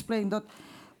first to explain that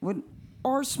when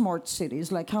our smart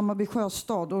cities like Hammarby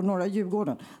Sjöstad or Norra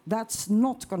Djurgården, that's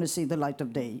not going to see the light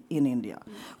of day in India.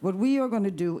 What we are going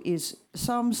to do is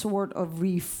some sort of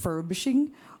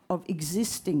refurbishing of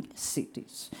existing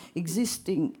cities,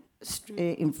 existing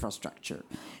infrastructure.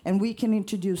 And we can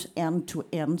introduce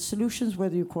end-to-end solutions,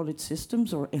 whether you call it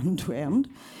systems or end-to-end.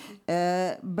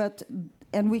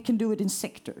 And we can do it in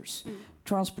sectors: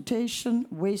 transportation,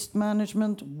 waste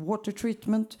management, water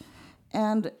treatment.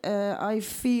 And I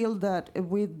feel that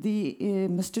with the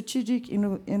strategic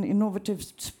and innovative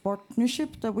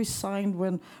partnership that we signed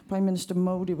when Prime Minister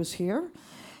Modi was here,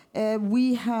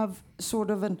 we have sort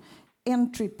of an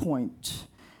entry point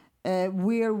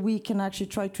where we can actually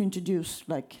try to introduce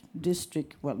like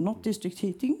not district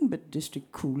heating, but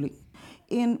district cooling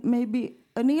in maybe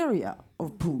an area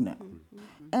of Pune.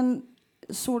 And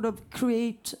sort of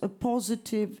create a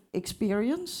positive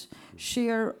experience,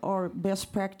 share our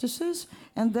best practices,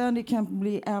 and then it can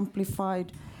be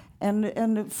amplified,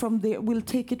 and from there we'll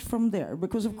take it from there,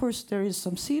 because of course there is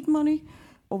some seed money.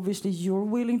 Obviously you're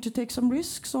willing to take some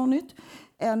risks on it,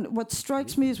 and what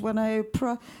strikes me is when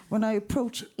I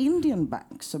approach Indian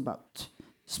banks about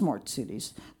smart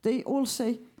cities, they all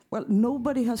say, well,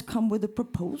 nobody has come with a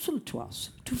proposal to us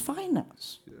to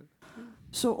finance.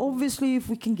 So obviously, if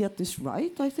we can get this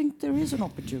right, I think there is an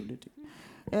opportunity.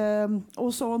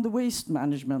 Also on the waste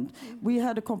management, we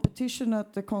had a competition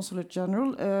at the Consulate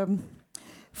General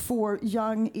for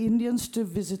young Indians to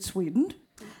visit Sweden,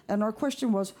 and our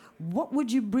question was, what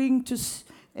would you bring to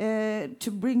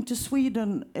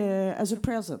Sweden as a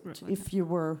present if you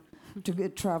were to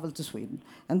travel to Sweden?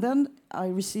 And then I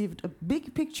received a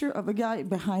big picture of a guy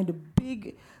behind a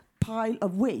big pile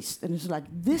of waste, and it's like,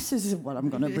 this is what I'm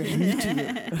going to bring to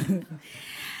you.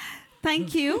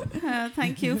 Thank you.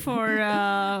 Thank you for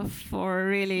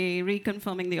really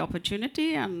reconfirming the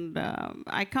opportunity. And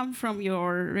I come from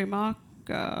your remark,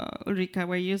 Ulrika,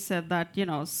 where you said that,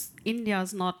 India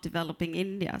is not developing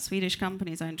India. Swedish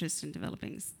companies are interested in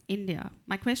developing India.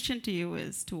 My question to you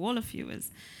is, to all of you is,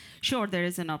 Sure, there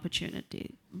is an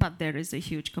opportunity, but there is a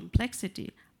huge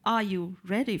complexity. Are you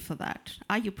ready for that?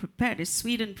 Are you prepared? Is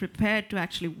Sweden prepared to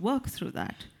actually work through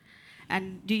that?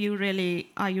 And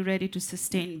are you ready to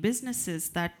sustain businesses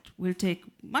that will take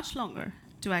much longer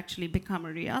to actually become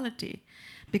a reality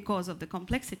because of the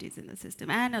complexities in the system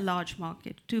and a large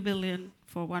market, 2 billion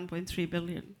for 1.3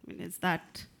 billion? I mean,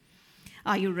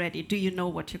 are you ready? Do you know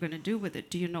what you're going to do with it?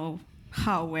 Do you know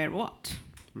how, where, what?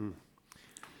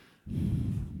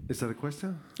 Is that a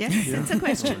question? Yes, it's a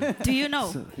question. Do you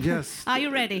know? Yes. Are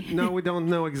you ready? No, we don't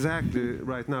know exactly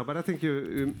right now, but I think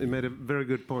you made a very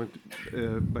good point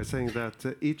by saying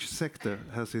that each sector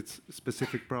has its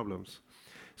specific problems.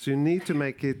 So you need to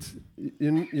make it.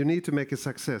 You need to make a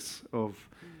success of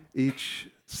each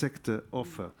sector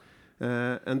offer,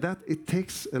 and that it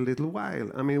takes a little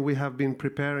while. I mean, we have been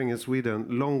preparing in Sweden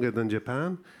longer than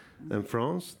Japan and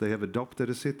France. They have adopted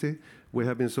a city. We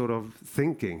have been sort of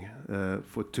thinking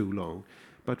for too long,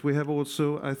 but we have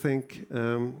also, I think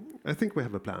we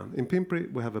have a plan. In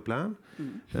Pimpri, we have a plan,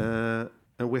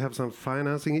 and we have some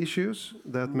financing issues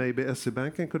that maybe SEB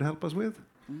Banking could help us with.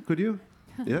 Could you?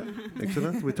 Yeah,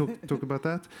 excellent. We talk about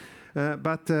that.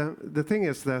 But the thing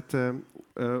is that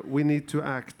we need to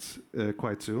act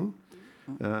quite soon.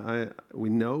 We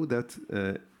know that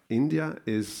India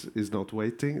is not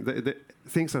waiting.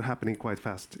 Things are happening quite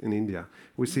fast in India.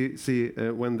 We see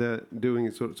when they're doing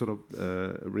sort of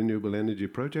renewable energy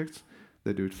projects,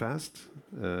 they do it fast.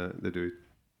 They do it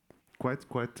quite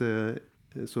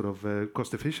sort of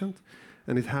cost efficient,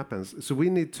 and it happens. So we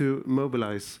need to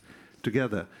mobilize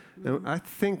together. I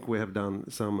think we have done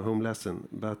some home lesson,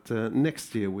 but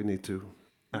next year we need to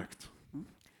act.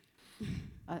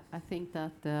 I think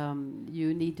that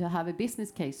you need to have a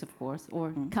business case, of course,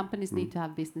 or companies need to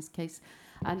have business case.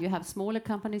 And you have smaller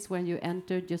companies when you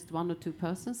enter just 1 or 2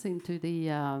 persons into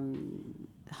the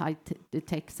the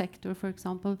tech sector, for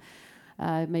example.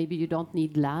 Maybe you don't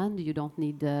need land, you don't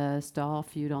need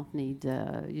staff, you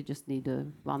just need a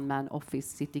one-man office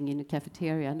sitting in a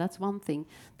cafeteria, and that's one thing.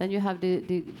 Then you have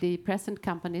the present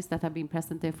companies that have been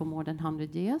present there for more than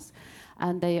 100 years,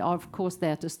 and they are of course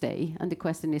there to stay. And the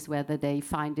question is whether they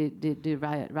find the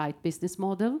right business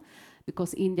model,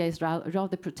 because India is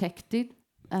rather protected.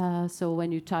 So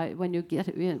if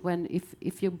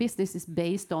your business is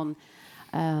based on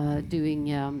doing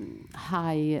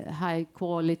high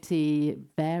quality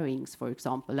bearings, for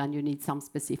example, and you need some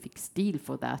specific steel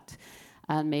for that,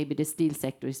 and maybe the steel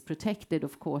sector is protected,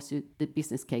 of course the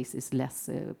business case is less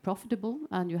profitable,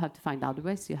 and you have to find other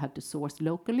ways. You have to source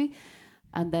locally,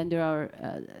 and then there are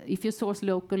if you source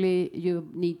locally, you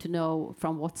need to know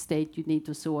from what state you need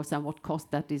to source and what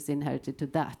cost that is inherited to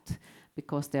that,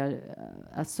 because there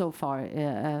so far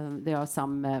there are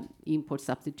some import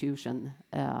substitution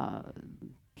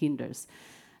hinders.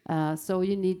 So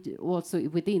you need also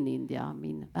within India, I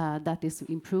mean, that is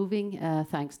improving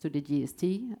thanks to the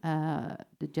GST,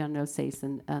 the General Sales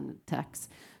and Tax.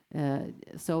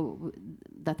 So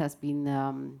that has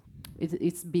been,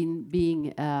 it's been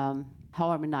being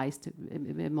harmonized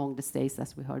among the states,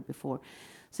 as we heard before.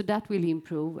 So that will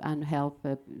improve and help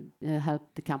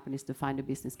the companies to find a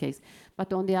business case.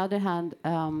 But on the other hand,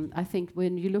 I think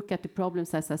when you look at the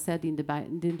problems, as I said, in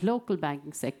the local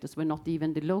banking sectors, where not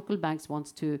even the local banks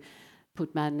wants to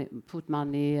put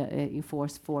money in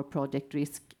force for project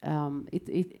risk,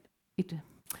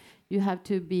 you have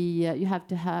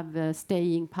to have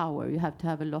staying power. You have to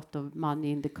have a lot of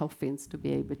money in the coffins to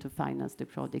be able to finance the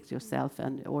projects yourself,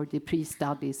 or the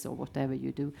pre-studies or whatever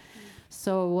you do.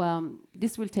 So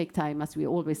this will take time, as we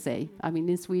always say. I mean,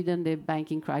 in Sweden, the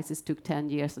banking crisis took 10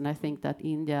 years, and I think that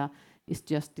India is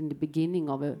just in the beginning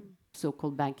of a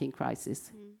so-called banking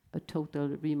crisis, a total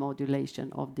remodulation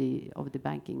of the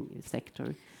banking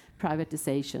sector,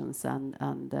 privatizations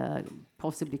and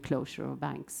possibly closure of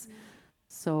banks.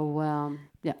 So,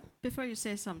 yeah. Before you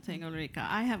say something, Ulrika,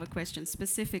 I have a question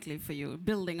specifically for you,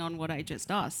 building on what I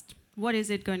just asked. What is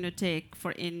it going to take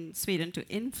for in Sweden to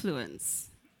influence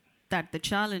that the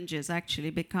challenges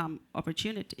actually become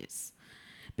opportunities?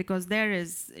 Because there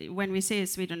is, when we say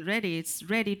Sweden ready, it's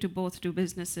ready to both do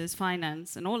businesses,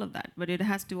 finance, and all of that, but it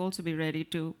has to also be ready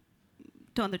to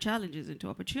turn the challenges into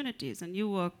opportunities. And you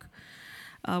work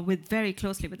very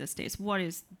closely with the states. What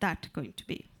is that going to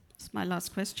be? It's my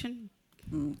last question.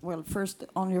 Well, first,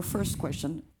 on your first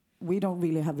question, we don't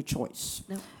really have a choice.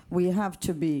 No. We have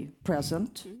to be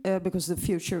present because the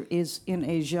future is in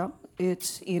Asia,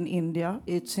 it's in India,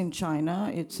 it's in China,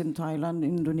 it's in Thailand,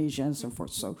 Indonesia, and so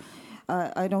forth. So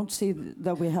I don't see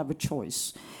that we have a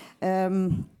choice.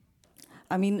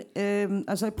 I mean,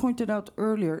 as I pointed out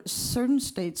earlier, certain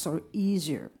states are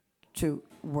easier to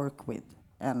work with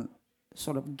and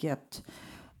sort of get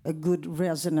a good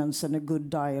resonance and a good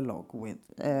dialogue with.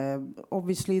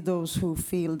 Obviously, those who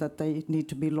feel that they need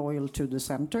to be loyal to the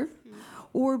center,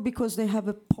 or because they have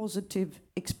a positive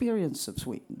experience of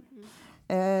Sweden.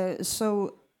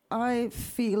 So I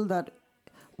feel that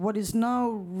what is now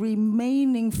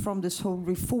remaining from this whole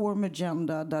reform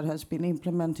agenda that has been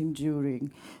implemented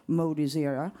during Modi's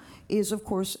era is, of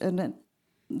course, a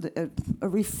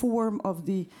reform of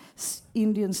the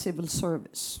Indian civil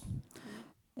service.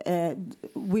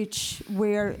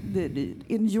 Where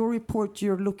in your report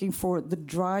you're looking for the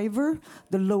driver,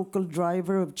 the local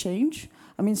driver of change.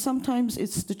 I mean, sometimes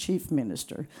it's the chief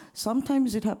minister,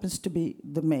 sometimes it happens to be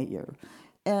the mayor.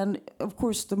 And of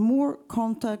course, the more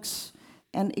contacts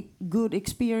and good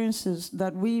experiences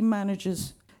that we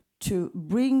manages to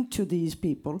bring to these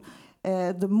people,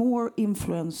 the more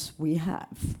influence we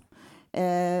have.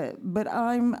 But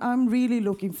I'm really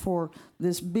looking for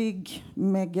this big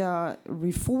mega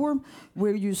reform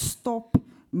where you stop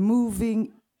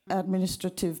moving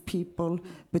administrative people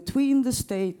between the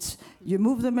states. You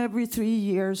move them every 3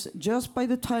 years. Just by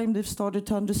the time they've started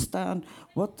to understand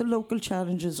what the local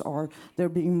challenges are, they're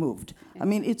being moved. I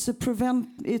mean, it's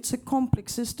a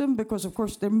complex system because, of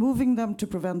course, they're moving them to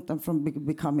prevent them from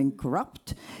becoming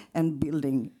corrupt and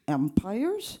building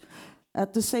empires.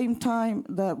 At the same time,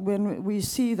 that when we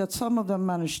see that some of them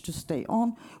manage to stay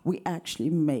on, we actually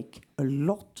make a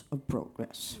lot of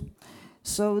progress.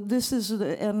 So this is,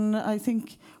 and I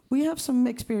think we have some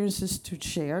experiences to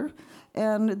share,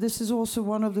 and this is also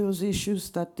one of those issues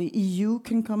that the EU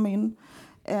can come in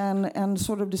and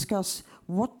sort of discuss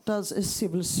what does a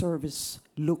civil service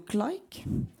look like.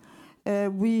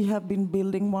 We have been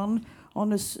building one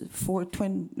on us for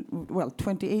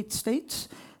 28 states.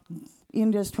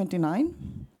 India is 29.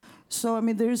 So, I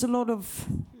mean, there is a lot of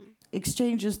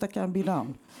exchanges that can be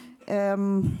done.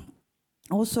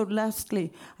 Also,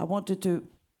 lastly, I wanted to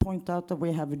point out that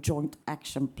we have a joint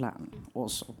action plan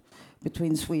also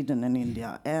between Sweden and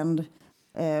India. And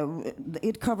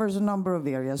it covers a number of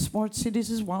areas. Smart cities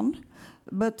is one,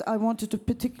 but I wanted to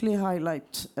particularly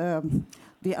highlight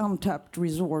the untapped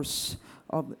resource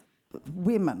of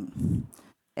women.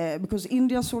 Because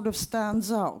India sort of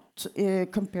stands out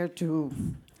compared to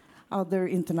other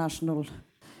international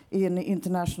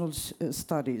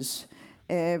studies.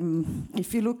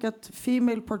 If you look at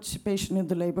female participation in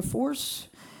the labor force,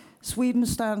 Sweden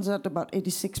stands at about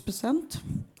 86%,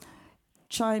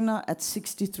 China at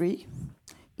 63%,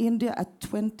 India at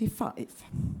 25%.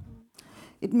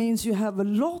 It means you have a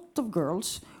lot of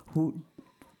girls who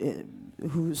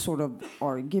sort of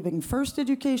are giving first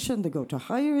education, they go to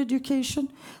higher education,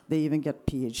 they even get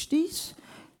PhDs,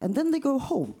 and then they go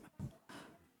home.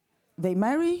 They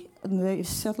marry, and they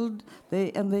settled,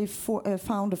 they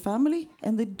found a family,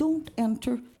 and they don't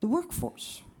enter the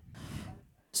workforce.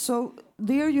 So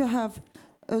there you have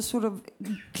a sort of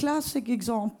classic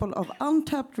example of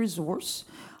untapped resource,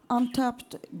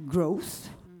 untapped growth.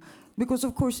 Because,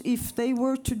 of course, if they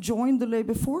were to join the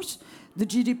labor force, the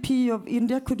GDP of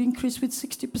India could increase with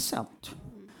 60%.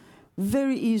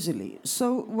 Very easily.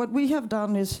 So what we have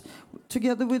done is,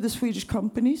 together with the Swedish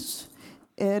companies,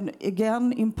 and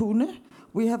again in Pune,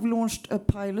 we have launched a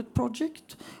pilot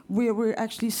project where we're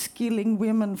actually skilling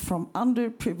women from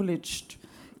underprivileged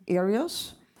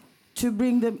areas to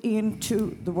bring them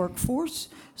into the workforce.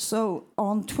 So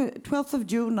on 12th of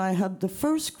June, I had the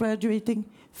first graduating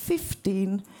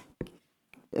 15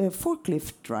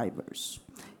 forklift drivers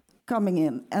coming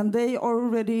in, and they are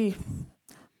already,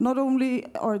 not only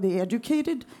are they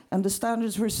educated, and the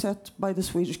standards were set by the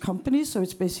Swedish companies, so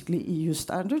it's basically EU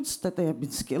standards that they have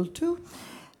been skilled to,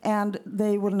 and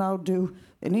they will now do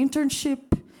an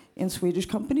internship in Swedish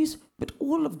companies, but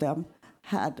all of them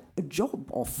had a job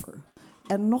offer,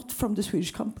 and not from the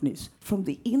Swedish companies, from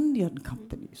the Indian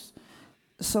companies.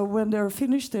 So when they're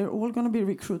finished, they're all going to be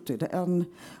recruited. And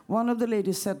one of the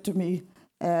ladies said to me,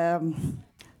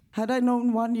 had I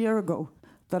known 1 year ago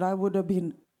that I would have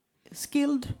been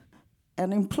skilled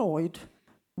and employed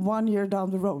 1 year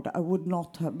down the road, I would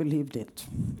not have believed it.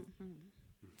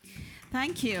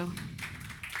 Thank you.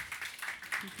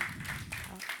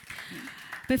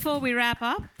 Before we wrap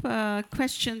up,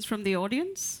 questions from the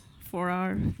audience for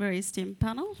our very esteemed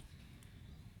panel.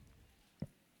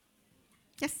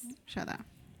 Yes, Shada.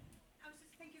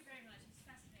 Thank you very much. It's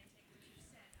fascinating what you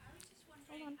said. I was just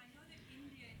wondering, I know that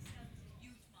India itself is a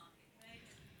huge market, right?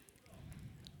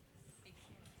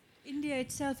 In India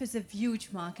itself is a huge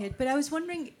market, but I was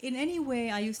wondering, in any way,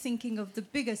 are you thinking of the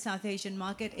bigger South Asian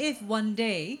market if one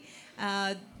day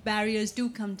barriers do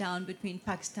come down between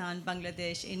Pakistan,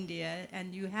 Bangladesh, India,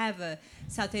 and you have a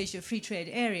South Asia free trade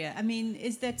area? I mean,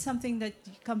 is that something that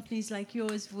companies like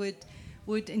yours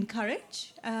would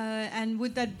encourage? And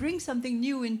would that bring something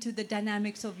new into the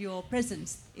dynamics of your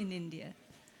presence in India?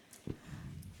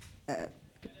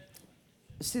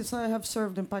 Since I have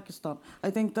served in Pakistan,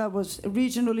 I think that was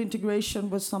regional integration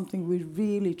was something we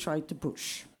really tried to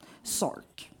push,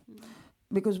 SARC.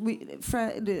 Because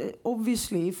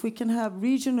obviously, if we can have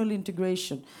regional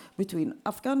integration between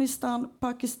Afghanistan,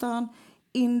 Pakistan,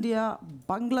 India,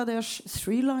 Bangladesh,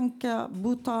 Sri Lanka,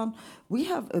 Bhutan, we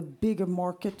have a bigger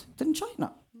market than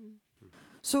China.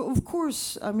 So, of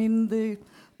course, I mean, the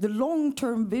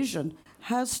long-term vision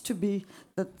has to be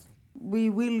that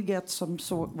we will get some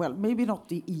sort, well, maybe not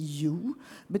the EU,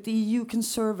 but the EU can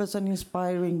serve as an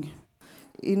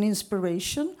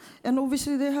inspiration. And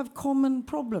obviously they have common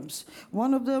problems.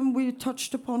 One of them we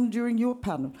touched upon during your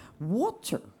panel,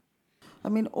 water. I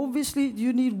mean, obviously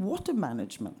you need water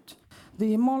management.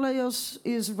 The Himalayas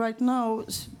is right now,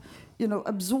 you know,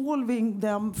 absolving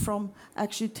them from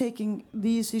actually taking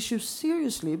these issues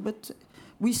seriously, but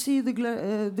we see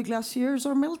the glaciers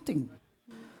are melting.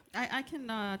 I can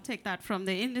take that from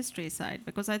the industry side,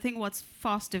 because I think what's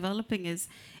fast developing is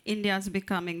India is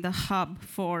becoming the hub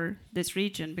for this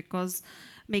region, because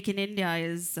Make in India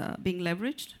is being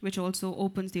leveraged, which also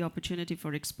opens the opportunity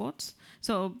for exports.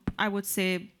 So I would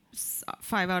say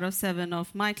 5 out of 7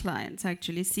 of my clients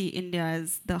actually see India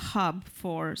as the hub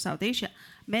for South Asia.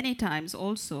 Many times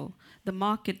also the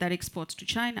market that exports to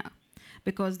China,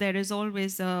 because there is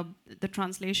always the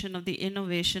translation of the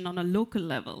innovation on a local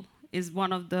level is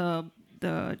one of the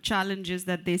challenges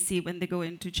that they see when they go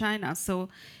into China. So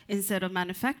instead of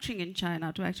manufacturing in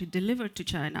China, to actually deliver to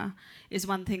China is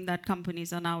one thing that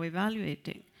companies are now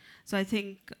evaluating. So I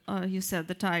think you said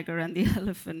the tiger and the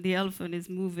elephant. The elephant is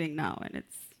moving now, and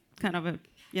it's kind of a,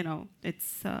 you know,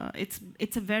 it's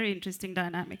a very interesting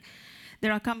dynamic.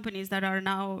 There are companies that are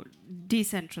now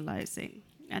decentralizing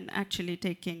and actually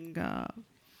taking,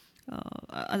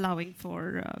 allowing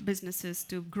for businesses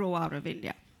to grow out of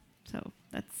India. So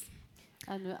that's.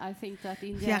 And I think that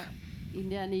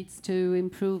India needs to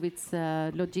improve its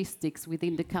logistics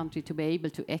within the country to be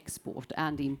able to export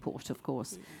and import, of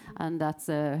course, and that's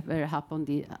very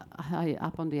high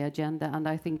up on the agenda. And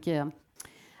I think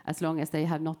as long as they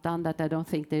have not done that, I don't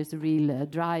think there's a real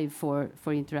drive for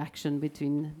interaction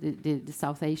between the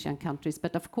South Asian countries.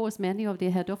 But of course, many of the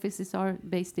head offices are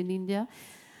based in India,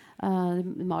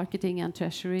 marketing and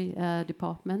treasury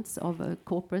departments of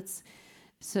corporates.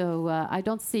 So I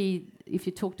don't see, if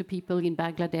you talk to people in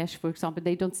Bangladesh, for example,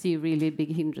 they don't see a really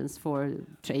big hindrance for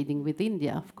trading with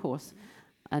India, of course,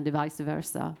 and vice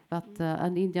versa. But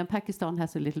and India and Pakistan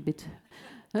has a little bit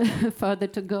further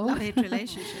to go. Love-hate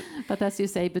relationship. But as you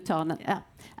say, Bhutan.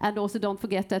 And also don't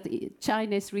forget that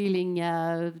China is really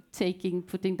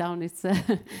putting down its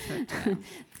the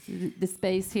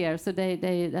space here. So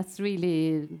that's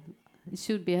really... It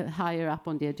should be higher up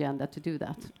on the agenda to do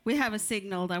that. We have a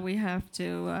signal that we have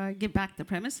to give back the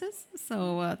premises.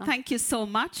 So thank you so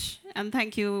much, and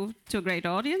thank you to a great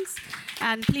audience.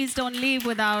 And please don't leave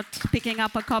without picking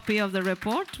up a copy of the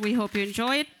report. We hope you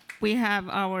enjoy it. We have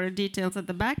our details at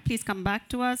the back. Please come back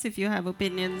to us if you have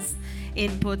opinions,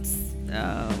 inputs,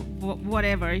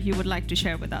 whatever you would like to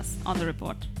share with us on the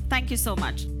report. Thank you so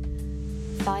much.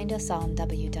 Find us on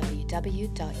www.ui.se.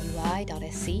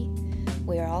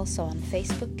 We are also on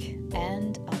Facebook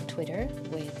and on Twitter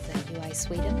with UI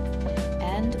Sweden,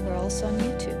 and we're also on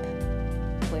YouTube,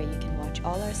 where you can watch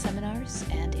all our seminars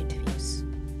and interviews.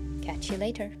 Catch you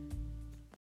later.